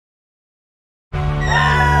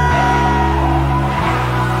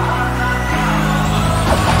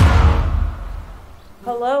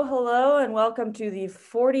welcome to the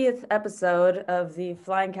 40th episode of the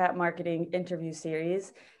Flying Cat Marketing Interview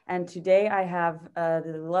Series. And today I have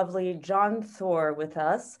the lovely Jon Thor with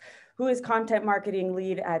us, who is content marketing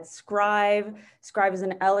lead at Scrive. Scrive is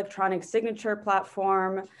an electronic signature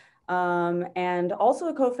platform and also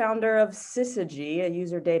a co-founder of Syzygy, a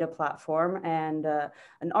user data platform, and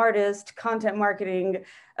an artist, content marketing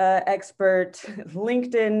expert,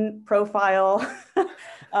 LinkedIn profile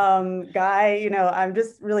guy. You know, I'm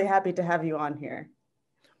just really happy to have you on here.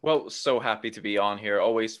 Well, so happy to be on here.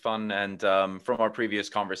 Always fun. And from our previous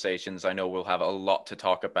conversations, I know we'll have a lot to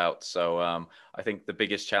talk about. So I think the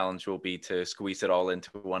biggest challenge will be to squeeze it all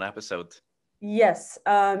into one episode. Yes.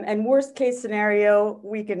 And worst case scenario,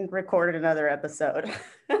 we can record another episode.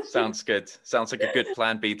 Sounds good. Sounds like a good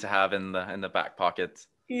plan B to have in the back pocket.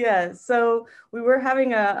 Yeah, so we were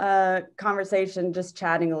having a conversation, just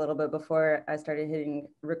chatting a little bit before I started hitting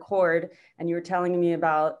record, and you were telling me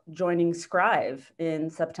about joining Scrive in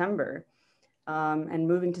September and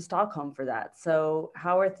moving to Stockholm for that. So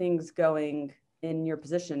how are things going in your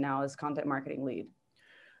position now as content marketing lead?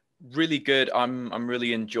 Really good. I'm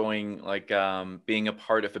really enjoying being a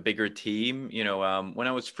part of a bigger team. You know, when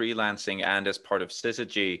I was freelancing and as part of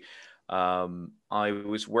Syzygy, I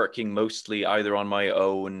was working mostly either on my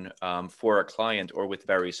own for a client or with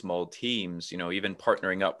very small teams, you know, even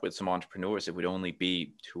partnering up with some entrepreneurs. It would only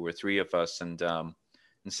be 2 or 3 of us. And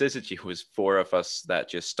Syzygy was 4 of us that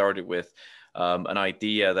just started with an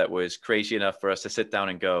idea that was crazy enough for us to sit down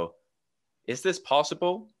and go, is this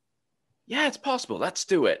possible? Yeah, it's possible. Let's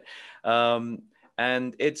do it.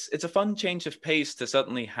 And it's a fun change of pace to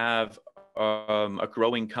suddenly have a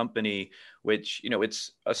growing company, which, you know,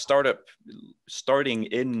 it's a startup starting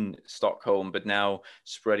in Stockholm, but now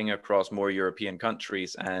spreading across more European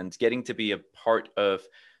countries and getting to be a part of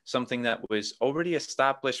something that was already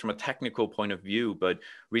established from a technical point of view, but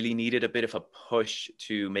really needed a bit of a push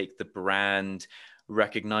to make the brand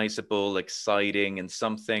recognizable, exciting, and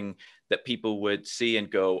something that people would see and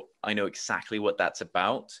go, I know exactly what that's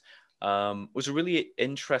about. Was a really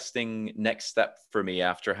interesting next step for me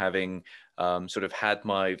after having sort of had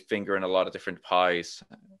my finger in a lot of different pies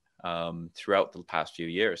throughout the past few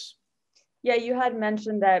years. Yeah, you had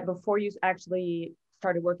mentioned that before you actually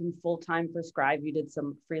started working full-time for Scrive, you did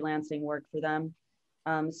some freelancing work for them.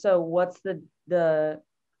 So what's the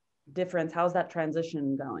difference? How's that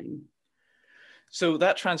transition going? So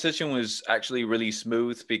that transition was actually really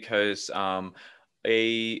smooth because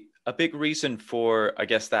a big reason for, I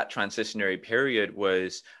guess, that transitionary period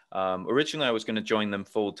was originally I was going to join them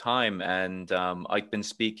full time, and I'd been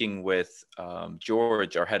speaking with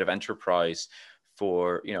George, our head of enterprise,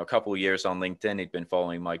 for a couple of years on LinkedIn. He'd been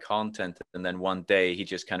following my content, and then one day he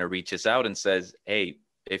just kind of reaches out and says, "Hey,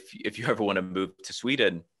 if you ever want to move to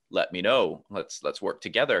Sweden, let me know. Let's work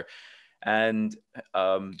together." And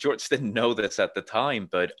George didn't know this at the time,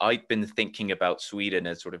 but I'd been thinking about Sweden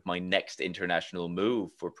as sort of my next international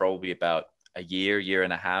move for probably about a year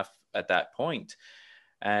and a half at that point.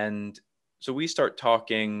 And so we start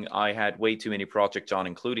talking. I had way too many projects on,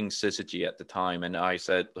 including Syzygy at the time. And I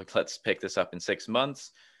said, look, let's pick this up in 6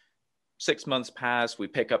 months. 6 months pass, we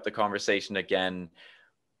pick up the conversation again.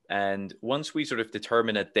 And once we sort of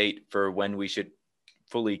determine a date for when we should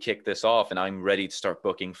fully kick this off, and I'm ready to start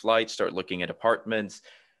booking flights, start looking at apartments.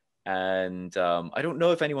 And I don't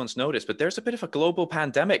know if anyone's noticed, but there's a bit of a global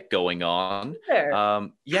pandemic going on.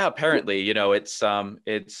 Yeah, apparently,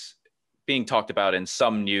 it's being talked about in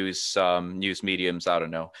some news mediums. I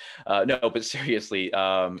don't know. No, but seriously,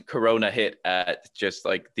 Corona hit at just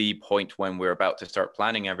like the point when we're about to start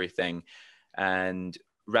planning everything. And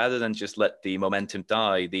rather than just let the momentum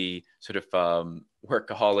die, the sort of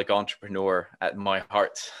workaholic entrepreneur at my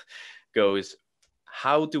heart goes,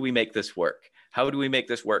 how do we make this work? How do we make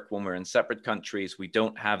this work when we're in separate countries? We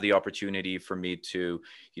don't have the opportunity for me to,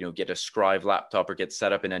 get a Scrive laptop or get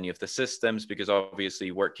set up in any of the systems, because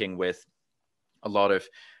obviously working with a lot of,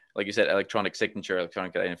 like you said, electronic signature,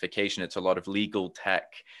 electronic identification, it's a lot of legal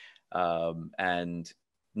tech, and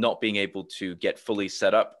not being able to get fully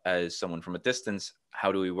set up as someone from a distance.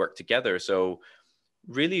 How do we work together? So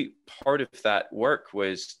really part of that work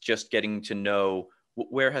was just getting to know,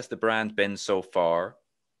 where has the brand been so far?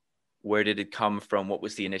 Where did it come from? What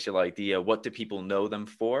was the initial idea? What do people know them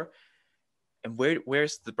for? And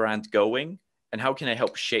where's the brand going? And how can I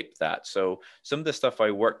help shape that? So some of the stuff I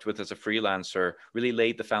worked with as a freelancer really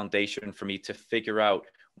laid the foundation for me to figure out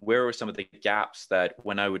where were some of the gaps that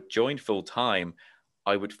when I would join full time,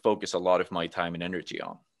 I would focus a lot of my time and energy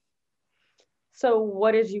on. So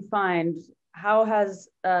what did you find? How has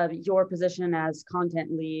your position as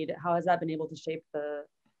content lead, how has that been able to shape the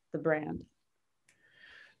brand?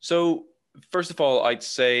 So first of all, I'd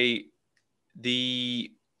say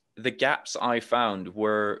the gaps I found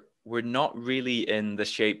were not really in the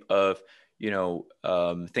shape of,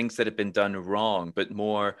 things that had been done wrong, but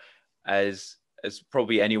more as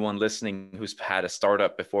probably anyone listening who's had a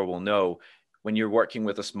startup before will know, when you're working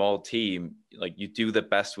with a small team, like you do the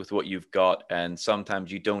best with what you've got, and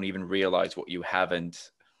sometimes you don't even realize what you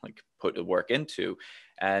haven't like put the work into.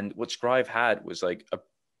 And what Scrive had was like a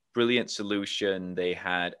brilliant solution. They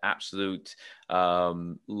had absolute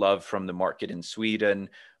love from the market in Sweden.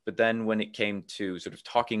 But then when it came to sort of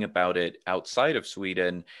talking about it outside of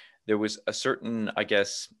Sweden, there was a certain, I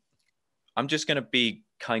guess, I'm just going to be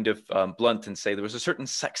kind of blunt and say there was a certain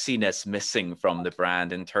sexiness missing from the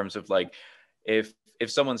brand in terms of like, if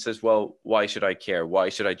someone says, well, why should I care? Why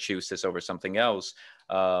should I choose this over something else?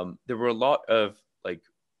 There were a lot of like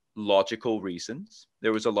logical reasons.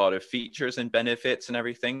 There was a lot of features and benefits and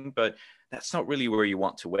everything, but that's not really where you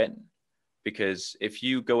want to win. Because if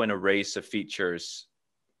you go in a race of features,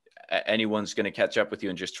 anyone's going to catch up with you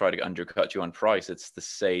and just try to undercut you on price. It's the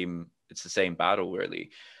same battle,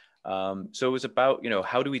 really. So it was about,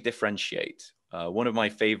 how do we differentiate? One of my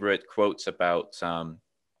favorite quotes about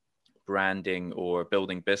branding or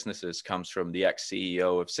building businesses comes from the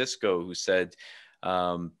ex-CEO of Cisco, who said,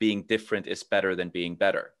 being different is better than being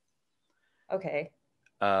better. Okay.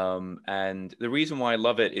 And the reason why I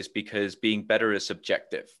love it is because being better is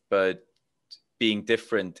subjective, but being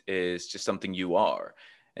different is just something you are.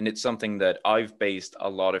 And it's something that I've based a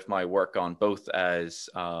lot of my work on, both as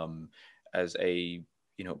a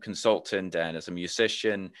consultant and as a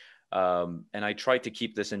musician. And I try to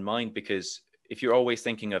keep this in mind, because if you're always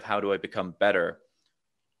thinking of how do I become better,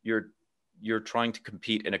 you're trying to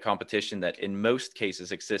compete in a competition that in most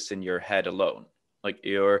cases exists in your head alone. Like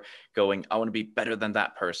you're going, I want to be better than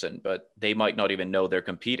that person, but they might not even know they're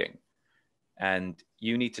competing. And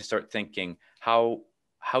you need to start thinking, how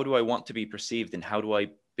do I want to be perceived, and how do I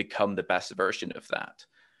become the best version of that?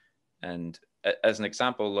 And as an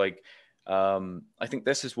example, like, I think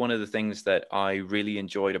this is one of the things that I really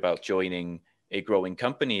enjoyed about joining a growing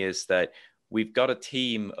company, is that we've got a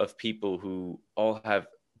team of people who all have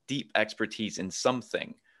deep expertise in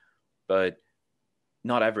something, but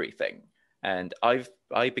not everything. And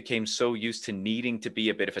I became so used to needing to be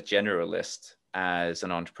a bit of a generalist as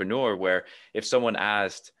an entrepreneur, where if someone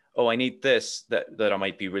asked, oh, I need this that I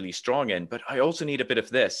might be really strong in, but I also need a bit of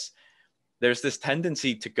this, there's this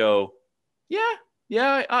tendency to go,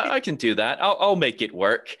 yeah, I can do that. I'll make it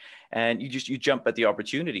work. And you jump at the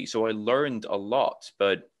opportunity. So I learned a lot,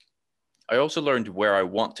 but I also learned where I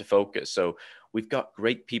want to focus. So we've got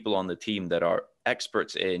great people on the team that are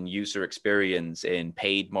experts in user experience, in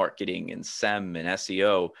paid marketing, in SEM, and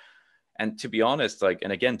SEO. And to be honest, like,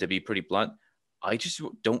 and again, to be pretty blunt, I just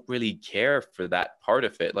don't really care for that part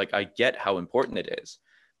of it. Like, I get how important it is,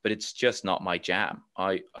 but it's just not my jam.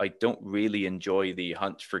 I don't really enjoy the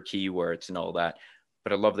hunt for keywords and all that,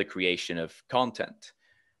 but I love the creation of content.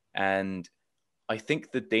 And I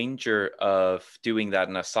think the danger of doing that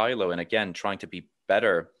in a silo, and again, trying to be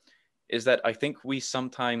better, is that I think we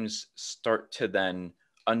sometimes start to then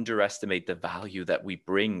underestimate the value that we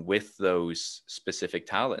bring with those specific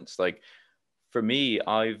talents. Like for me,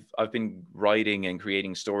 I've been writing and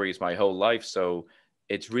creating stories my whole life, so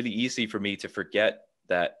it's really easy for me to forget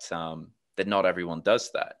that that not everyone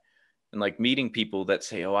does that. And like meeting people that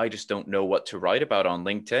say, "Oh, I just don't know what to write about on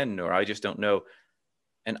LinkedIn," or "I just don't know,"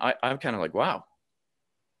 and I'm kind of like, "Wow."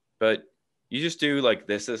 But you just do like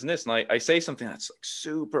this, and this. And I say something that's like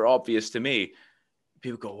super obvious to me.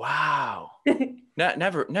 People go, wow,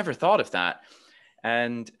 never thought of that.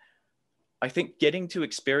 And I think getting to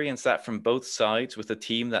experience that from both sides with a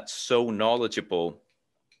team that's so knowledgeable,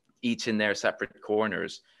 each in their separate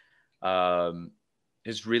corners,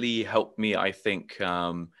 has really helped me, I think,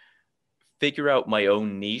 figure out my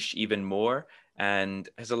own niche even more, and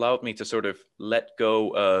has allowed me to sort of let go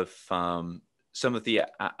of some of the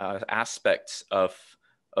aspects of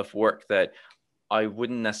work that I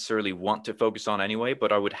wouldn't necessarily want to focus on anyway,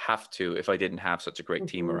 but I would have to if I didn't have such a great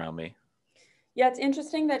team around me. Yeah, it's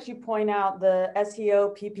interesting that you point out the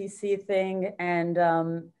SEO PPC thing, and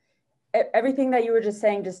everything that you were just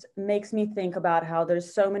saying just makes me think about how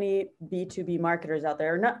there's so many B2B marketers out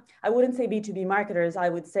there. Not, I wouldn't say B2B marketers, I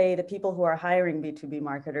would say the people who are hiring B2B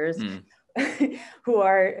marketers who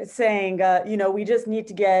are saying, we just need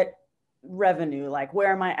to get revenue, like where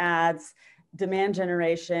are my ads, demand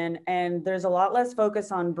generation, and there's a lot less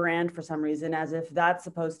focus on brand for some reason, as if that's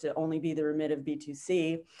supposed to only be the remit of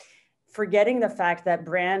B2C, forgetting the fact that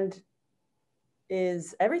brand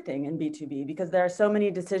is everything in B2B, because there are so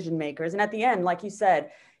many decision makers. And at the end, like you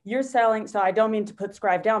said, you're selling, so I don't mean to put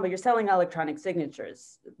Scribe down, but you're selling electronic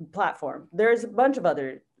signatures platform. There's a bunch of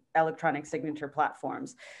other electronic signature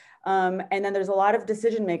platforms. And then there's a lot of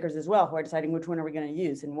decision makers as well who are deciding which one are we going to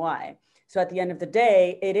use and why. So at the end of the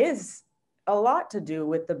day, it is a lot to do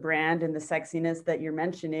with the brand and the sexiness that you're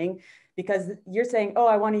mentioning, because you're saying, oh,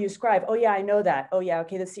 I want to use Scribe. Oh yeah, I know that. Oh yeah,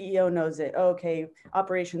 okay, the CEO knows it. Oh, okay,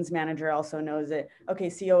 operations manager also knows it. Okay,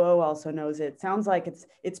 COO also knows it. Sounds like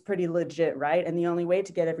it's pretty legit, right? And the only way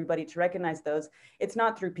to get everybody to recognize those, it's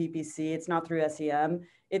not through PPC, it's not through SEM,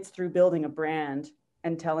 it's through building a brand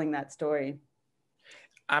and telling that story.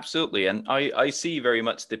 Absolutely. And I see very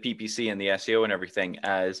much the PPC and the SEO and everything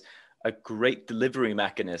as a great delivery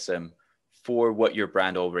mechanism for what your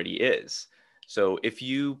brand already is. So if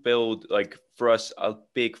you build, like for us, a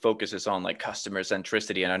big focus is on like customer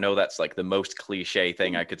centricity. And I know that's like the most cliche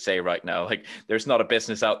thing I could say right now. Like there's not a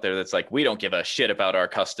business out there that's like, we don't give a shit about our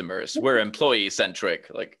customers. We're employee centric.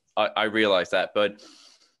 Like I realize that, but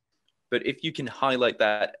if you can highlight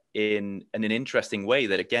that in an interesting way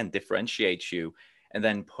that again differentiates you, and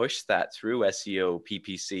then push that through SEO,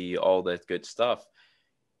 PPC, all that good stuff,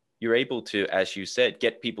 you're able to, as you said,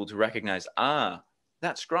 get people to recognize,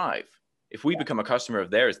 that's Scribe. If we become a customer of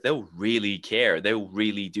theirs, they'll really care. They'll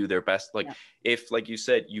really do their best. Like if, like you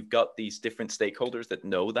said, you've got these different stakeholders that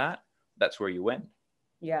know that, that's where you win.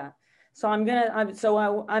 Yeah. So I'm an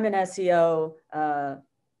SEO,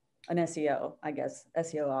 I guess,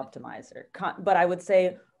 SEO optimizer, but I would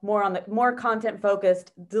say more content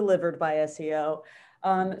focused, delivered by SEO.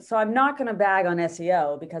 So I'm not going to bag on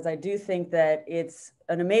SEO because I do think that it's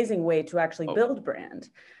an amazing way to actually build brand,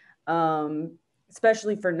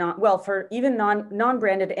 especially for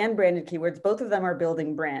non-branded and branded keywords. Both of them are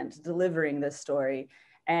building brand, delivering this story.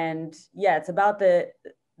 And yeah,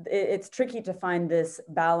 it's tricky to find this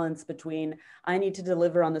balance between I need to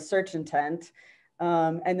deliver on the search intent,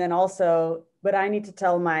 and then also, but I need to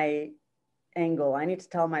tell my angle, I need to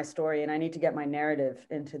tell my story, and I need to get my narrative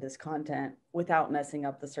into this content without messing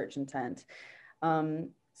up the search intent.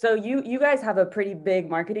 So you guys have a pretty big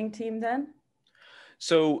marketing team then?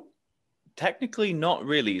 So technically not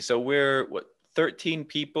really. So we're 13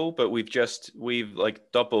 people, but we've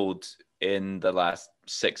like doubled in the last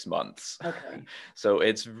 6 months. Okay. So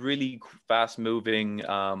it's really fast moving.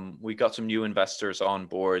 We got some new investors on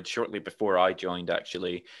board shortly before I joined,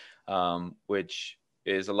 actually, which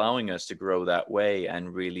is allowing us to grow that way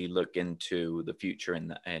and really look into the future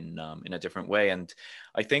in a different way. And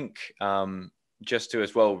I think just to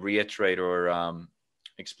as well reiterate or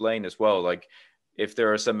explain as well, like if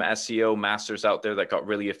there are some SEO masters out there that got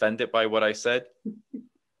really offended by what I said,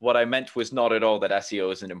 what I meant was not at all that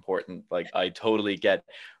SEO isn't important. Like I totally get.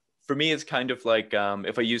 For me, it's kind of like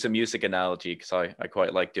if I use a music analogy, because I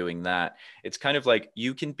quite like doing that. It's kind of like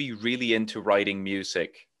you can be really into writing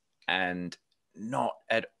music and not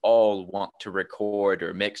at all want to record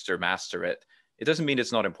or mix or master it. It doesn't mean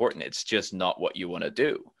it's not important. It's just not what you want to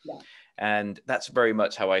do. Yeah. And that's very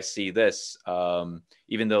much how I see this,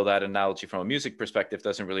 even though that analogy from a music perspective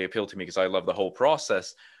doesn't really appeal to me because I love the whole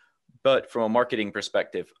process. But from a marketing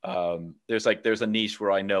perspective, there's a niche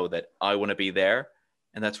where I know that I want to be there.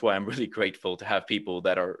 And that's why I'm really grateful to have people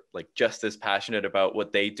that are like just as passionate about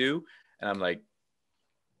what they do. And I'm like,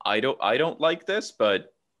 I don't like this,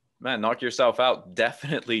 but man, knock yourself out.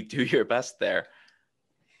 Definitely do your best there.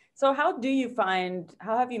 So how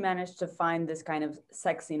have you managed to find this kind of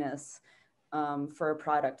sexiness for a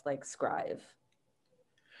product like Scribe?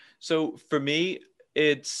 So for me,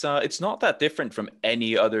 it's not that different from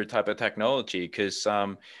any other type of technology because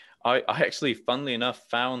I actually, funnily enough,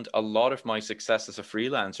 found a lot of my success as a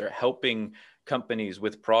freelancer helping companies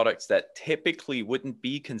with products that typically wouldn't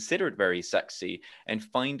be considered very sexy and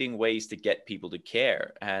finding ways to get people to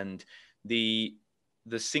care. And the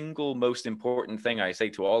single most important thing I say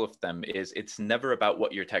to all of them is it's never about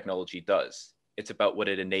what your technology does. It's about what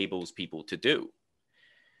it enables people to do.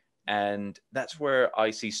 And that's where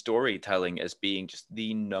I see storytelling as being just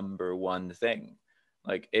the number one thing.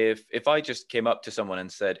 Like if I just came up to someone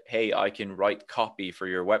and said, hey, I can write copy for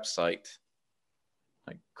your website,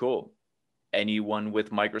 like, cool. Anyone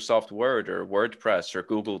with Microsoft Word or WordPress or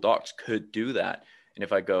Google Docs could do that. And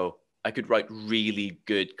if I go, I could write really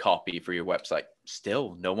good copy for your website,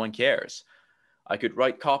 still, no one cares. I could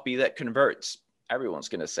write copy that converts. Everyone's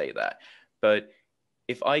going to say that. But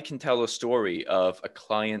if I can tell a story of a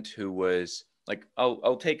client who was like,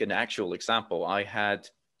 I'll take an actual example. I had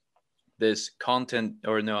this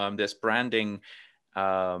this branding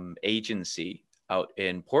agency out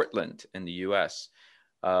in Portland in the US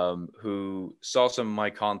who saw some of my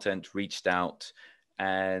content, reached out,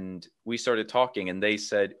 and we started talking. And they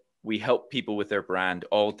said, we help people with their brand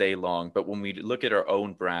all day long, but when we look at our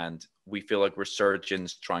own brand, we feel like we're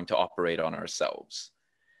surgeons trying to operate on ourselves.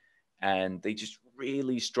 And they just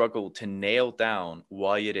really struggle to nail down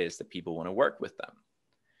why it is that people want to work with them.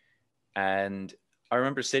 And I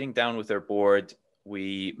remember sitting down with their board.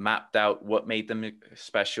 We mapped out what made them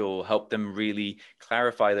special, helped them really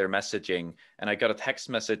clarify their messaging. And I got a text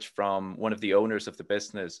message from one of the owners of the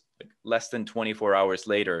business less than 24 hours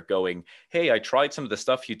later going, "Hey, I tried some of the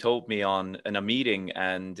stuff you told me on in a meeting,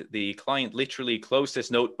 and the client literally closed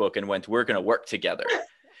his notebook and went, 'We're going to work together.'"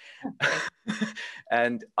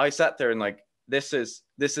 And I sat there and like, this is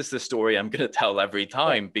the story I'm going to tell every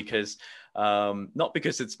time, because not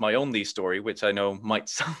because it's my only story, which I know might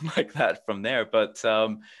sound like that from there, but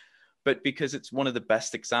because it's one of the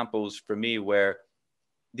best examples for me where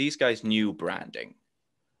these guys knew branding,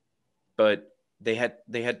 but they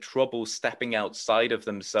had trouble stepping outside of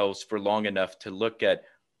themselves for long enough to look at,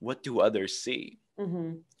 what do others see?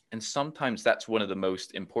 Mm-hmm. And sometimes that's one of the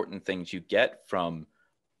most important things you get from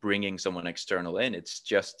bringing someone external in. It's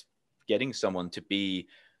just getting someone to be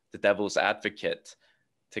the devil's advocate,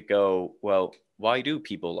 to go, well, why do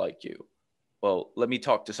people like you? Well, let me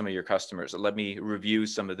talk to some of your customers. Let me review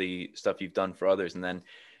some of the stuff you've done for others. And then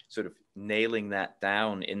sort of nailing that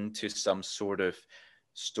down into some sort of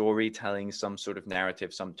storytelling, some sort of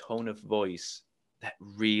narrative, some tone of voice that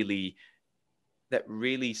really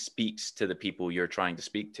speaks to the people you're trying to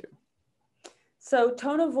speak to. So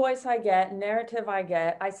tone of voice I get, narrative I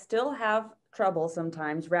get. I still have trouble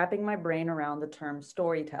sometimes wrapping my brain around the term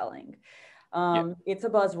storytelling. It's a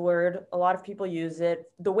buzzword. A lot of people use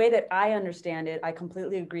it. The way that I understand it, I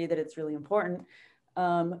completely agree that it's really important.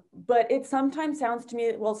 But it sometimes sounds to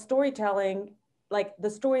me, well, storytelling, like the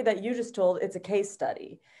story that you just told, it's a case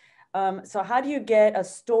study. So how do you get a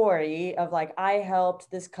story of like, I helped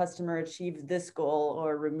this customer achieve this goal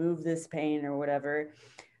or remove this pain or whatever?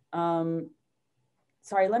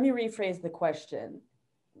 Sorry, let me rephrase the question.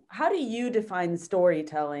 How do you define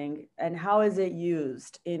storytelling, and how is it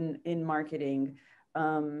used in marketing,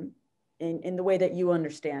 in the way that you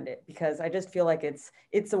understand it? Because I just feel like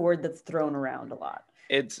it's a word that's thrown around a lot.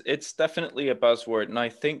 It's definitely a buzzword, and I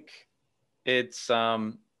think it's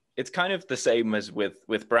kind of the same as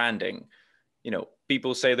with branding. You know,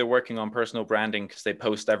 people say they're working on personal branding because they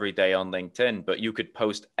post every day on LinkedIn, but you could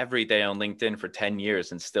post every day on LinkedIn for 10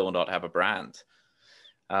 years and still not have a brand.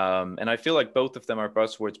 And I feel like both of them are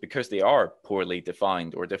buzzwords because they are poorly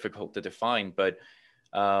defined or difficult to define. But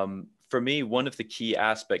for me, one of the key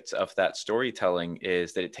aspects of that storytelling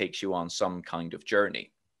is that it takes you on some kind of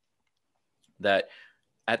journey. That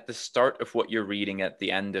at the start of what you're reading, at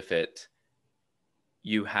the end of it,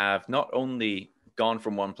 you have not only gone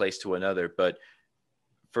from one place to another, but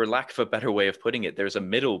for lack of a better way of putting it, there's a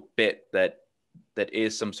middle bit that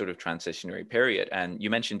is some sort of transitionary period. And you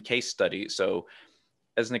mentioned case study. So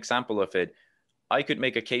as an example of it, I could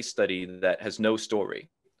make a case study that has no story,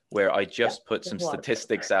 where I just put some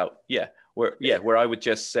statistics out. Where I would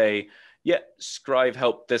just say, Scrive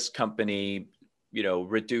helped this company,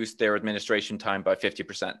 reduce their administration time by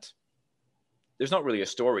 50%. There's not really a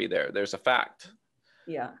story there. There's a fact.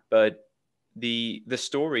 Yeah. But the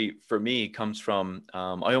story for me comes from,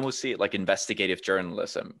 I almost see it like investigative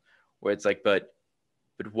journalism, where it's like, but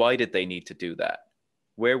why did they need to do that?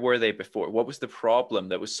 Where were they before? What was the problem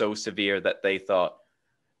that was so severe that they thought,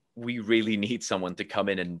 we really need someone to come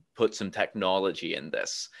in and put some technology in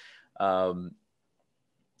this?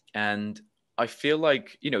 And I feel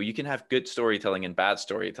like, you can have good storytelling and bad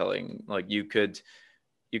storytelling. Like you could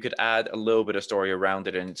add a little bit of story around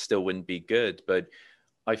it and it still wouldn't be good. But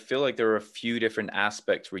I feel like there are a few different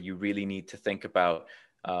aspects where you really need to think about,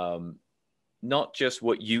 not just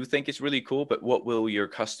what you think is really cool, but what will your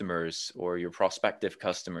customers or your prospective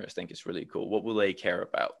customers think is really cool? What will they care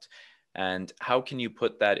about? And how can you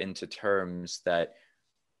put that into terms that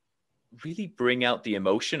really bring out the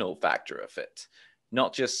emotional factor of it?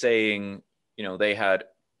 Not just saying, they had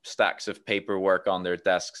stacks of paperwork on their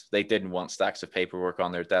desks. They didn't want stacks of paperwork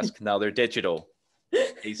on their desk. Now they're digital.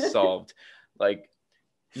 Case solved. Like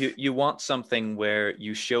you want something where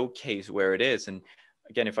you showcase where it is. And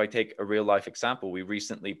again, if I take a real life example, we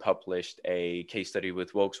recently published a case study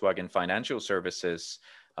with Volkswagen Financial Services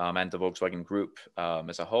and the Volkswagen Group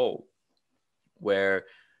as a whole, where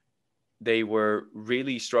they were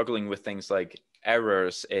really struggling with things like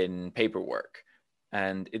errors in paperwork.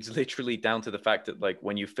 And it's literally down to the fact that, like,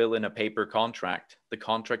 when you fill in a paper contract, the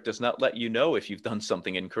contract does not let you know if you've done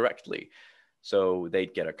something incorrectly. So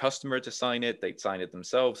they'd get a customer to sign it, they'd sign it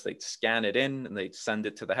themselves, they'd scan it in, and they'd send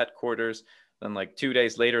it to the headquarters. Then like 2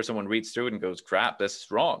 days later, someone reads through it and goes, crap, this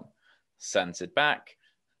is wrong. Sends it back.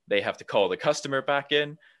 they have to call the customer back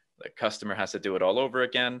in. The customer has to do it all over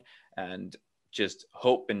again, and just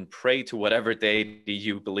hope and pray to whatever deity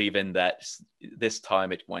you believe in that this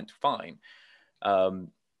time it went fine.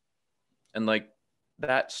 And like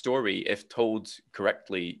that story, if told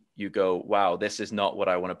correctly, you go, wow, this is not what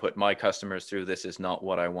I want to put my customers through. This is not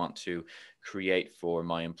what I want to create for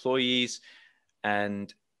my employees.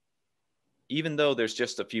 And even though there's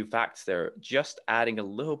just a few facts there, just adding a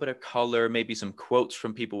little bit of color, maybe some quotes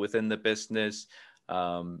from people within the business,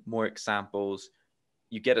 more examples,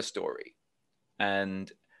 you get a story.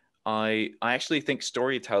 And I actually think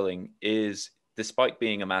storytelling is, despite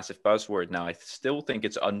being a massive buzzword now, I still think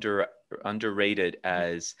it's underrated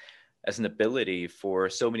as an ability for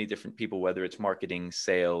so many different people, whether it's marketing,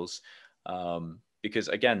 sales, because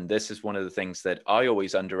again, this is one of the things that I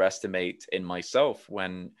always underestimate in myself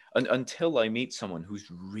until I meet someone who's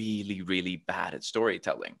really, really bad at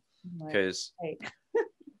storytelling. Because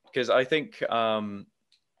I think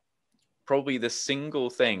probably the single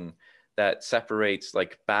thing that separates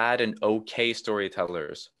like bad and okay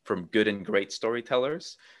storytellers from good and great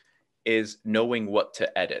storytellers is knowing what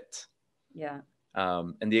to edit. Yeah.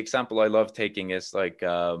 And the example I love taking is like,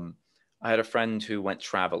 I had a friend who went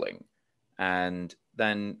traveling, and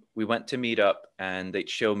then we went to meet up, and they'd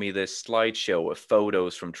show me this slideshow of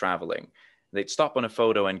photos from traveling. They'd stop on a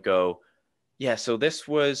photo and go, yeah, so this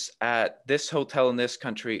was at this hotel in this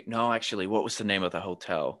country. No, actually, what was the name of the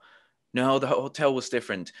hotel? No, the hotel was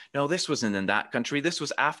different. No, this wasn't in that country. This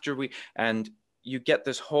was after and you get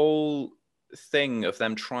this whole thing of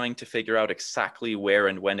them trying to figure out exactly where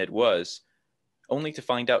and when it was, only to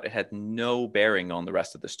find out it had no bearing on the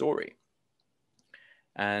rest of the story.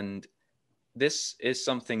 And this is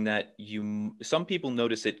something that some people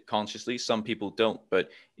notice it consciously, some people don't. But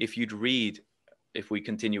if we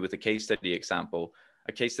continue with the case study example,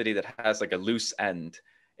 a case study that has like a loose end,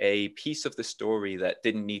 a piece of the story that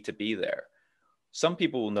didn't need to be there, some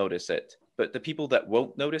people will notice it, but the people that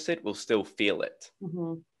won't notice it will still feel it.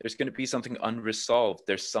 Mm-hmm. There's going to be something unresolved.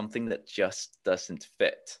 There's something that just doesn't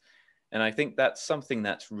fit. And I think that's something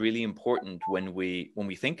that's really important when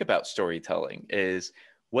we think about storytelling, is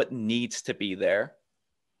what needs to be there,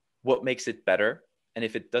 what makes it better. And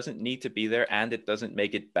if it doesn't need to be there and it doesn't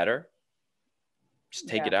make it better, just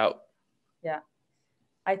take it out. Yeah.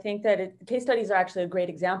 I think that case studies are actually a great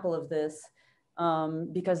example of this,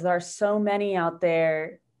 because there are so many out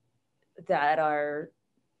there that are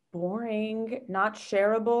boring, not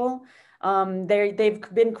shareable. They've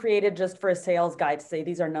been created just for a sales guide to say,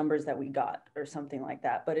 these are numbers that we got or something like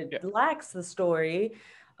that, but it lacks the story.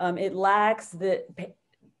 It lacks the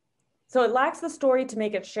story to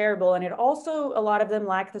make it shareable. And it also, a lot of them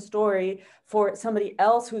lack the story for somebody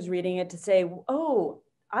else who's reading it to say, oh,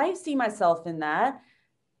 I see myself in that.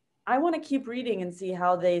 I want to keep reading and see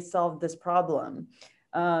how they solve this problem.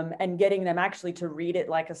 And getting them actually to read it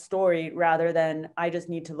like a story, rather than I just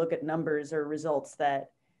need to look at numbers or results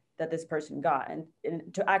that this person got,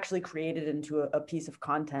 and to actually create it into a piece of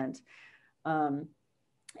content. And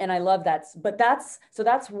I love that. But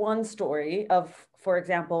that's one story of, for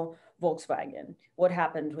example, Volkswagen, what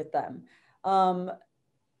happened with them.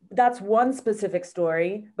 That's one specific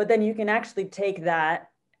story, but then you can actually take that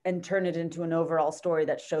and turn it into an overall story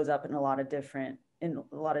that shows up in a lot of different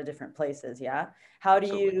places. Yeah. How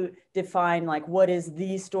do you define like what is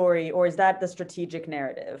the story, or is that the strategic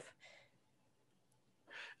narrative?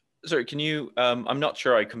 Sorry, can you, I'm not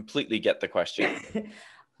sure I completely get the question.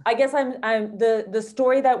 I guess I'm the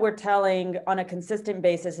story that we're telling on a consistent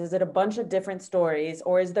basis. Is it a bunch of different stories,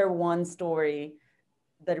 or is there one story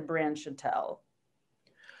that a brand should tell?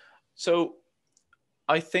 So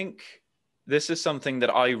I think this is something that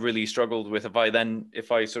I really struggled with.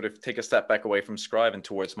 If I sort of take a step back away from Scribe and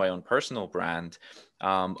towards my own personal brand,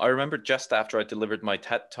 I remember just after I delivered my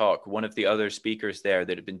TED Talk, one of the other speakers there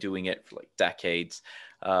that had been doing it for like decades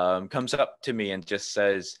comes up to me and just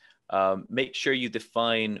says, make sure you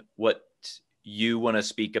define what you want to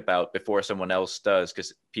speak about before someone else does,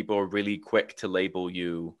 because people are really quick to label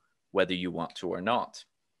you whether you want to or not.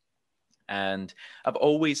 And I've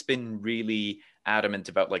always been really adamant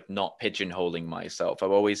about like not pigeonholing myself.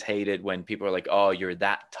 I've always hated when people are like, oh, you're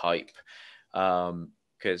that type,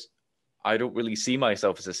 because I don't really see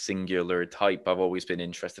myself as a singular type. I've always been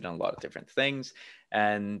interested in a lot of different things.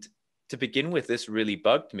 And to begin with, this really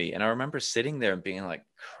bugged me. And I remember sitting there and being like,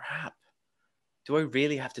 crap, do I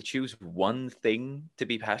really have to choose one thing to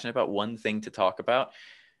be passionate about, one thing to talk about?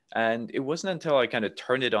 And it wasn't until I kind of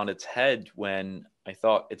turned it on its head when I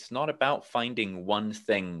thought, it's not about finding one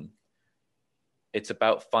thing. It's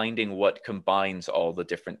about finding what combines all the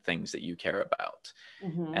different things that you care about.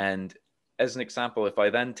 Mm-hmm. And as an example, if I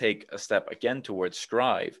then take a step again towards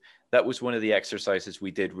Strive, that was one of the exercises we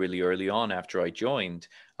did really early on after I joined.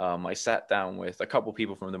 I sat down with a couple of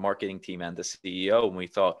people from the marketing team and the CEO, and we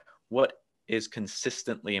thought, what is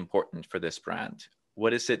consistently important for this brand?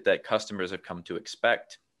 What is it that customers have come to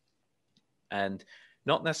expect? And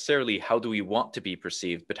not necessarily how do we want to be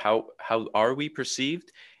perceived, but how are we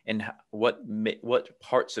perceived, and what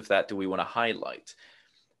parts of that do we want to highlight?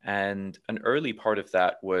 And an early part of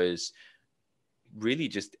that was really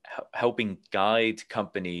just helping guide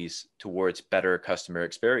companies towards better customer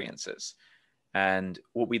experiences. And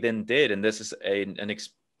what we then did, and this is an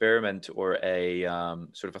experiment or a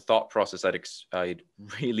sort of a thought process I'd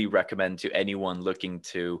really recommend to anyone looking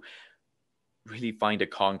to really find a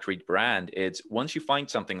concrete brand. It's once you find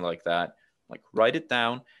something like that, like write it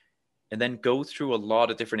down and then go through a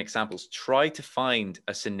lot of different examples. Try to find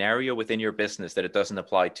a scenario within your business that it doesn't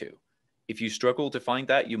apply to. If you struggle to find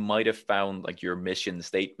that, you might have found like your mission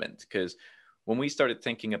statement. Because when we started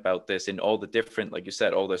thinking about this in all the different, like you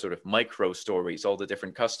said, all the sort of micro stories, all the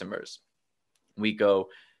different customers, we go,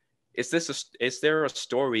 is there a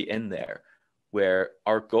story in there where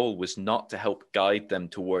our goal was not to help guide them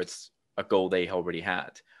towards a goal they already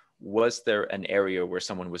had? Was there an area where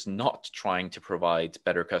someone was not trying to provide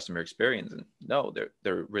better customer experience? And no,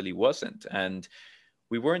 there really wasn't. And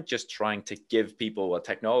we weren't just trying to give people a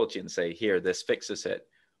technology and say, here, this fixes it.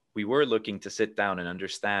 We were looking to sit down and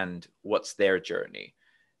understand what's their journey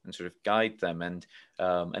and sort of guide them. And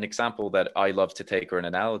an example that I love to take, or an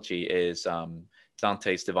analogy, is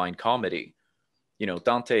Dante's Divine Comedy. You know,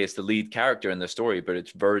 Dante is the lead character in the story, but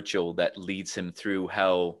it's Virgil that leads him through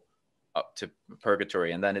hell up to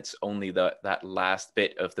purgatory. And then it's only that last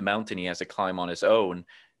bit of the mountain he has to climb on his own,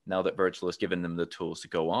 now that Virgil has given them the tools to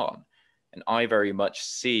go on. And I very much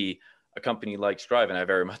see a company like Strive, and I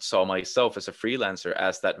very much saw myself as a freelancer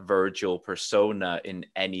as that Virgil persona in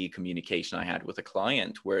any communication I had with a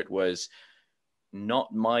client, where it was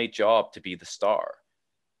not my job to be the star.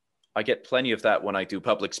 I get plenty of that when I do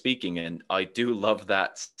public speaking, and I do love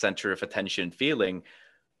that center of attention feeling,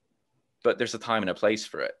 but there's a time and a place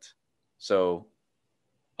for it. So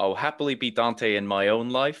I'll happily be Dante in my own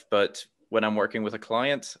life, but when I'm working with a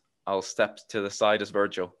client, I'll step to the side as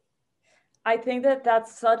Virgil. I think that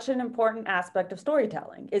that's such an important aspect of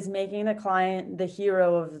storytelling, is making the client the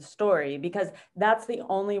hero of the story, because that's the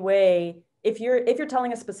only way. If you're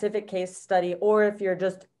telling a specific case study, or if you're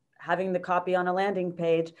just having the copy on a landing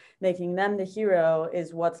page, making them the hero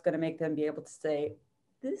is what's going to make them be able to say,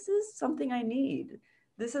 this is something I need.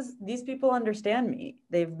 These people understand me.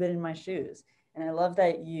 They've been in my shoes. And I love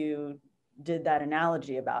that you did that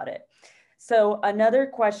analogy about it. So another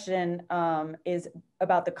question is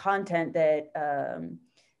about the content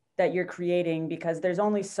that you're creating, because there's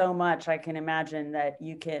only so much I can imagine that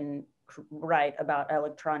you can write about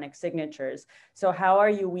electronic signatures. So how are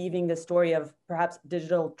you weaving the story of perhaps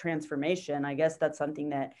digital transformation? I guess that's something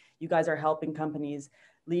that you guys are helping companies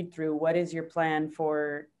lead through. What is your plan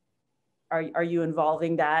for, are you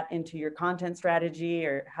involving that into your content strategy,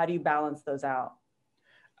 or how do you balance those out?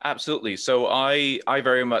 Absolutely. So I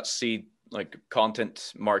very much see like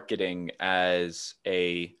content marketing as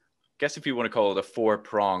I guess if you want to call it a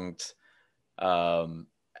four-pronged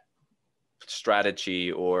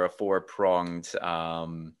strategy, or a four-pronged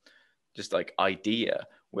just like idea,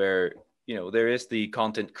 where, you know, there is the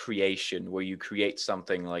content creation, where you create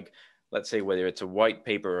something like, let's say, whether it's a white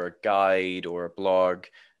paper or a guide or a blog.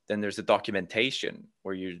 Then there's the documentation,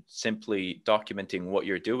 where you're simply documenting what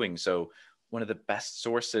you're doing. So one of the best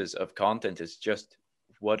sources of content is just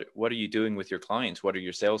what are you doing with your clients? What are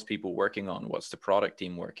your salespeople working on? What's the product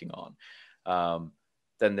team working on?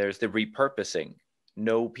 Then there's the repurposing.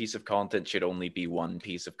 No piece of content should only be one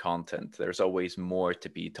piece of content. There's always more to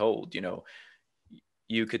be told. You know,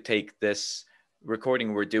 you could take this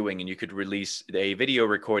recording we're doing and you could release a video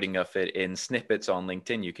recording of it in snippets on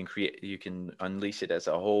LinkedIn. You can unleash it as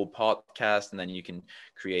a whole podcast, and then you can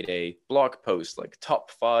create a blog post like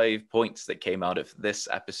top 5 points that came out of this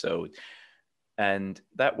episode. And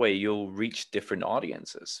that way you'll reach different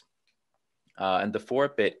audiences. And the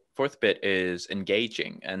fourth bit is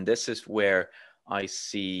engaging. And this is where I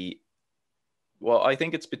see, well, I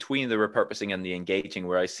think it's between the repurposing and the engaging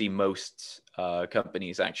where I see most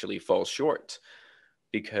companies actually fall short,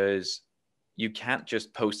 because you can't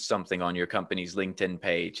just post something on your company's LinkedIn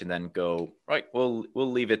page and then go, right, we'll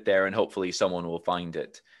leave it there and hopefully someone will find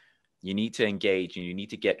it. You need to engage, and you need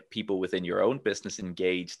to get people within your own business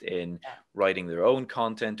engaged in writing their own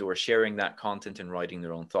content, or sharing that content and writing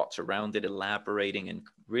their own thoughts around it, elaborating, and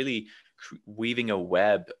really weaving a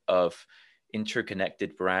web of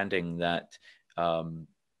interconnected branding that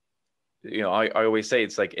I always say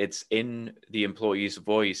it's like it's in the employee's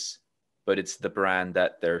voice, but it's the brand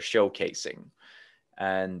that they're showcasing.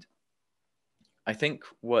 And I think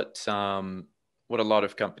what a lot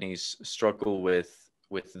of companies struggle with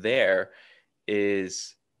there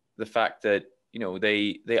is the fact that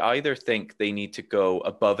they either think they need to go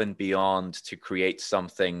above and beyond to create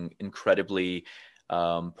something incredibly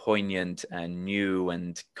poignant and new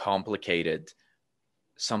and complicated.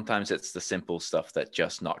 Sometimes it's the simple stuff that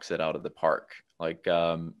just knocks it out of the park. Like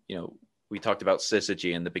we talked about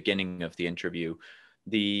syzygy in the beginning of the interview.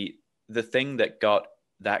 The thing that got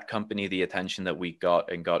that company the attention that we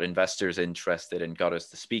got and got investors interested and got us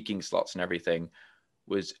the speaking slots and everything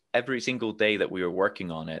was every single day that we were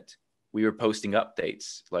working on it, we were posting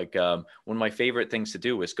updates. Like one of my favorite things to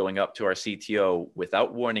do was going up to our CTO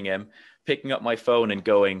without warning him, picking up my phone and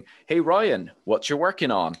going, "Hey, Ryan, what you're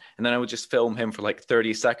working on?" And then I would just film him for like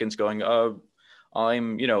 30 seconds going,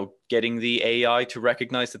 I'm, getting the AI to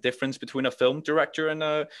recognize the difference between a film director and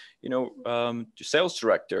a, sales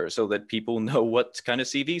director so that people know what kind of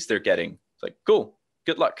CVs they're getting. It's like, cool,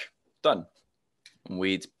 good luck, done. And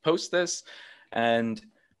we'd post this and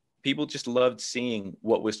people just loved seeing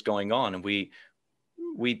what was going on. And we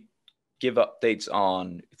give updates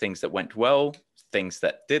on things that went well, things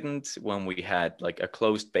that didn't. When we had like a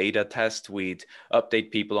closed beta test, we'd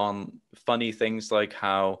update people on funny things like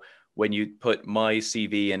how when you put my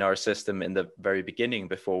CV in our system in the very beginning,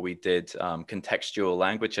 before we did contextual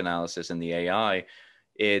language analysis in the AI,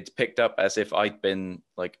 it picked up as if I'd been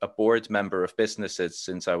like a board member of businesses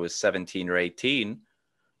since I was 17 or 18,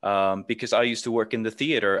 because I used to work in the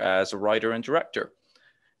theater as a writer and director.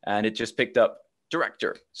 And it just picked up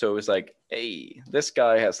director. So it was like, hey, this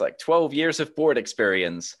guy has like 12 years of board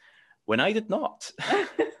experience when I did not.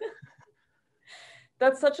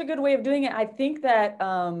 That's such a good way of doing it. I think that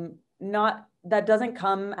that doesn't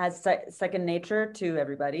come as second nature to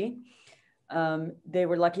everybody. They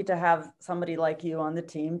were lucky to have somebody like you on the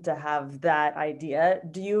team to have that idea.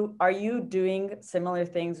 Are you doing similar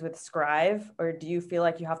things with Scrive, or do you feel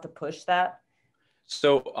like you have to push that?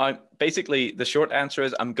 So basically the short answer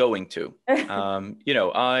is I'm going to.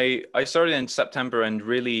 I started in September, and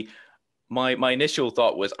really my initial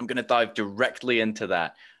thought was I'm going to dive directly into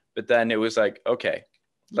that. But then it was like, okay,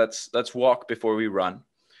 let's walk before we run.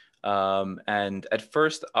 And at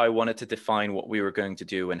first I wanted to define what we were going to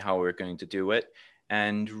do and how we were going to do it,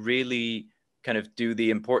 and really kind of do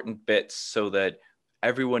the important bits so that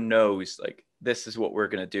everyone knows like this is what we're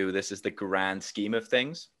going to do. This is the grand scheme of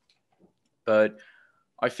things. But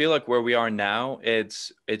I feel like where we are now,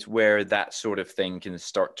 it's where that sort of thing can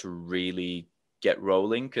start to really get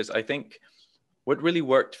rolling. Because I think what really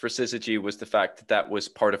worked for syzygy was the fact that was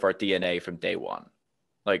part of our DNA from day one.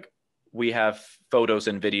 Like we have photos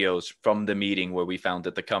and videos from the meeting where we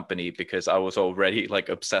founded the company, because I was already like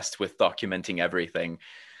obsessed with documenting everything.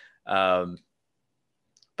 But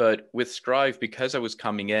with Scrive, because I was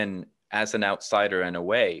coming in as an outsider in a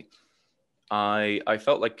way, I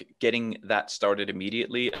felt like getting that started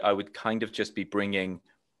immediately, I would kind of just be bringing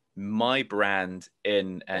my brand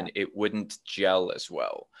in, and it wouldn't gel as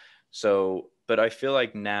well. So, but I feel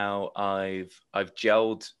like now I've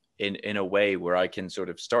gelled in a way where I can sort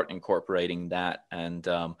of start incorporating that. And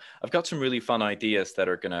I've got some really fun ideas that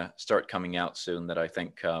are going to start coming out soon that I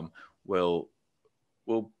think will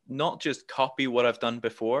not just copy what I've done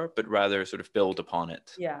before, but rather sort of build upon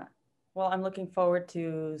it. Yeah. Well, I'm looking forward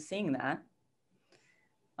to seeing that.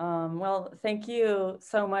 Well, thank you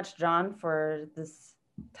so much, Jon, for this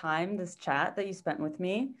chat that you spent with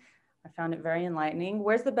me. I found it very enlightening.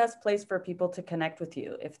 Where's the best place for people to connect with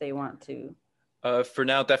you if they want to? For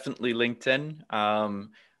now, definitely LinkedIn. I'm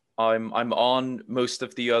on most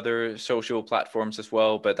of the other social platforms as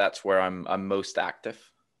well, but that's where I'm most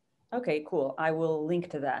active. Okay, cool. I will link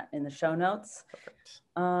to that in the show notes. Perfect.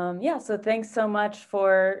 Yeah, so thanks so much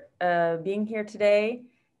for being here today.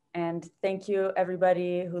 And thank you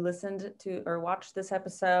everybody who listened to or watched this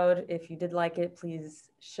episode. If you did like it, please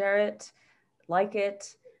share it, like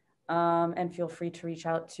it, and feel free to reach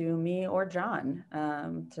out to me or Jon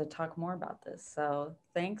to talk more about this. So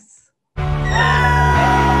thanks.